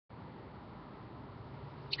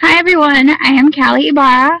everyone, I am Callie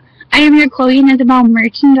Ibarra. I am your Chloe and Isabel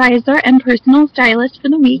merchandiser and personal stylist for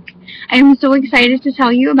the week. I am so excited to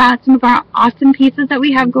tell you about some of our awesome pieces that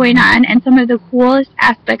we have going on and some of the coolest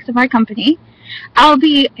aspects of our company. I'll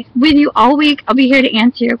be with you all week. I'll be here to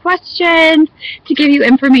answer your questions, to give you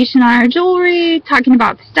information on our jewelry, talking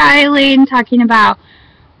about styling, talking about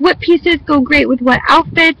what pieces go great with what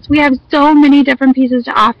outfits. We have so many different pieces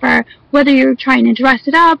to offer. Whether you're trying to dress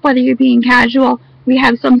it up, whether you're being casual, we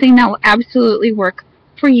have something that will absolutely work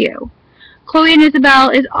for you. Chloe and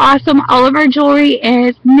Isabel is awesome. All of our jewelry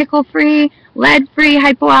is nickel-free, lead-free,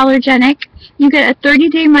 hypoallergenic. You get a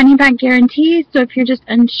 30-day money-back guarantee, so if you're just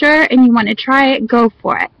unsure and you want to try it, go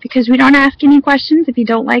for it. Because we don't ask any questions. If you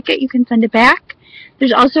don't like it, you can send it back.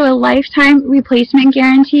 There's also a lifetime replacement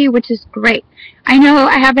guarantee, which is great. I know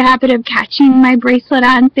I have a habit of catching my bracelet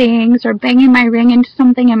on things or banging my ring into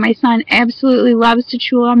something, and my son absolutely loves to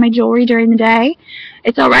chew on my jewelry during the day.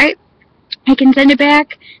 It's all right. I can send it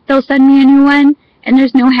back. They'll send me a new one, and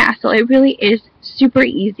there's no hassle. It really is super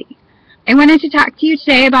easy. I wanted to talk to you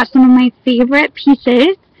today about some of my favorite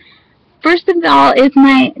pieces. First of all is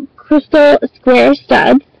my crystal square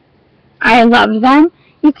studs. I love them.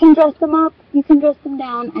 You can dress them up, you can dress them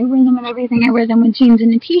down. I wear them with everything. I wear them with jeans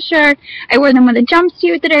and a t-shirt. I wear them with a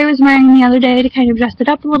jumpsuit that I was wearing the other day to kind of dress it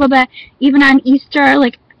up a little bit. Even on Easter,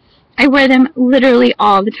 I wear them literally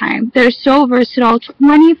all the time. They're so versatile.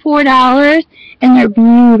 $24, and they're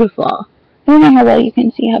beautiful. I don't know how well you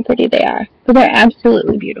can see how pretty they are, but they're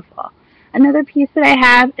absolutely beautiful. Another piece that I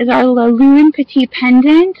have is our Laloon Petite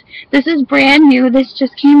Pendant. This is brand new. This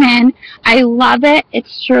just came in. I love it.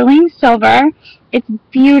 It's sterling silver. It's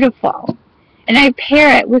beautiful. And I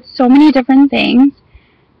pair it with so many different things.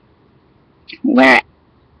 Wear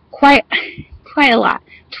quite a lot.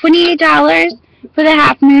 $28 for the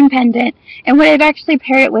half moon pendant. And what I've actually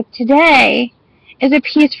paired it with today is a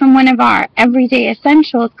piece from one of our everyday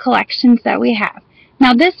essentials collections that we have.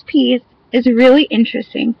 Now this piece is really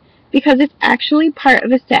interesting because it's actually part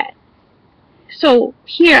of a set. So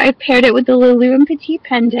here I've paired it with the Laloon Petite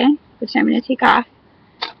Pendant, which I'm going to take off.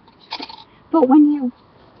 But when you,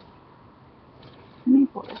 let me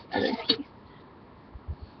pull this other piece.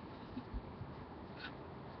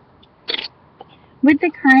 With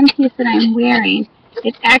the current piece that I'm wearing,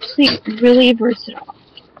 it's actually really versatile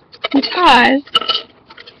because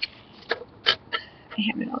I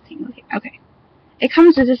have it all tangled here. Okay. It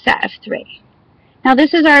comes as a set of 3. Now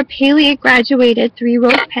this is our Paleo graduated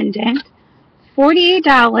 3-rose pendant.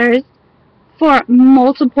 $48 for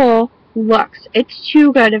multiple looks. It's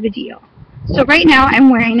too good of a deal. So right now I'm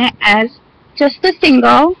wearing it as just the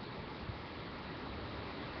single.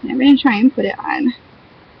 And I'm going to try and put it on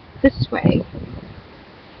this way.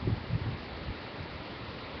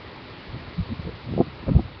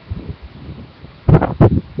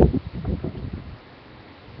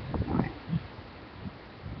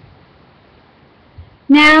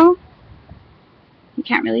 Now, you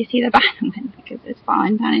can't really see the bottom one because it's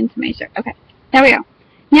falling down into my shirt. Okay, there we go.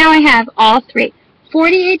 Now I have all 3.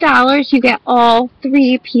 $48, you get all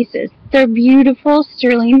 3 pieces. They're beautiful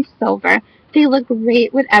sterling silver. They look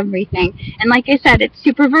great with everything. And like I said, it's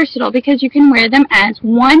super versatile because you can wear them as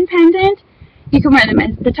one pendant. You can wear them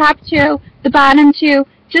as the top 2, the bottom 2,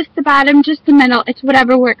 just the bottom, just the middle. It's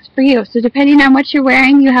whatever works for you. So depending on what you're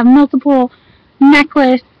wearing, you have multiple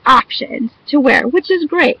necklace options to wear, which is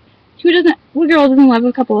great. What girl doesn't love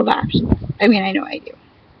a couple of options? I mean, I know I do.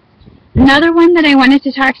 Another one that I wanted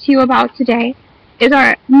to talk to you about today is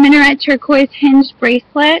our Minaret Turquoise Hinged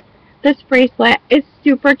Bracelet. This bracelet is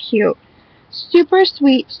super cute, super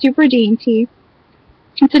sweet, super dainty.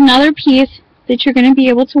 It's another piece that you're going to be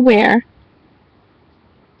able to wear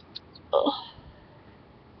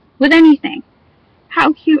with anything.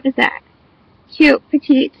 How cute is that? Cute,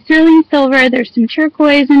 petite, sterling silver. There's some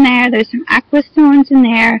turquoise in there. There's some aqua stones in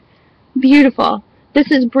there. Beautiful.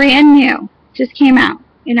 This is brand new. Just came out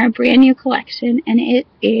in our brand new collection, and it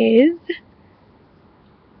is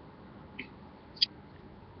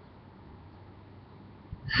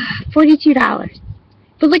 $42.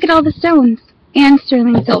 But look at all the stones and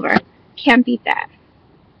sterling silver. Can't beat that.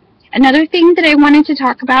 Another thing that I wanted to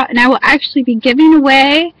talk about, and I will actually be giving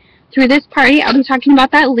away through this party, I'll be talking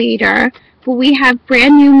about that later, but we have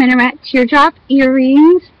brand new Minaret teardrop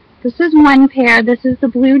earrings. This is one pair. This is the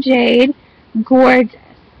blue jade. Gorgeous.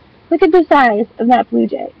 Look at the size of that blue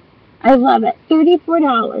jade. I love it.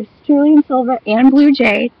 $34. Sterling silver and blue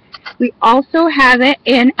jade. We also have it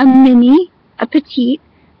in a mini, a petite.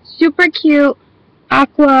 Super cute.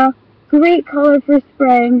 Aqua. Great color for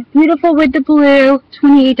spring. Beautiful with the blue.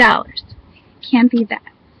 $28. Can't beat that.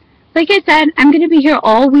 Like I said, I'm going to be here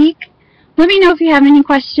all week. Let me know if you have any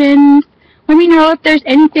questions. Let me know if there's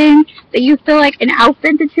anything that you feel like an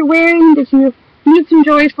outfit that you're wearing that you need some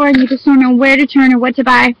joy for and you just don't know where to turn or what to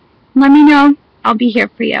buy. Let me know. I'll be here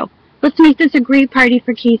for you. Let's make this a great party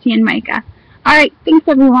for Casey and Micah. All right. Thanks,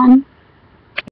 everyone.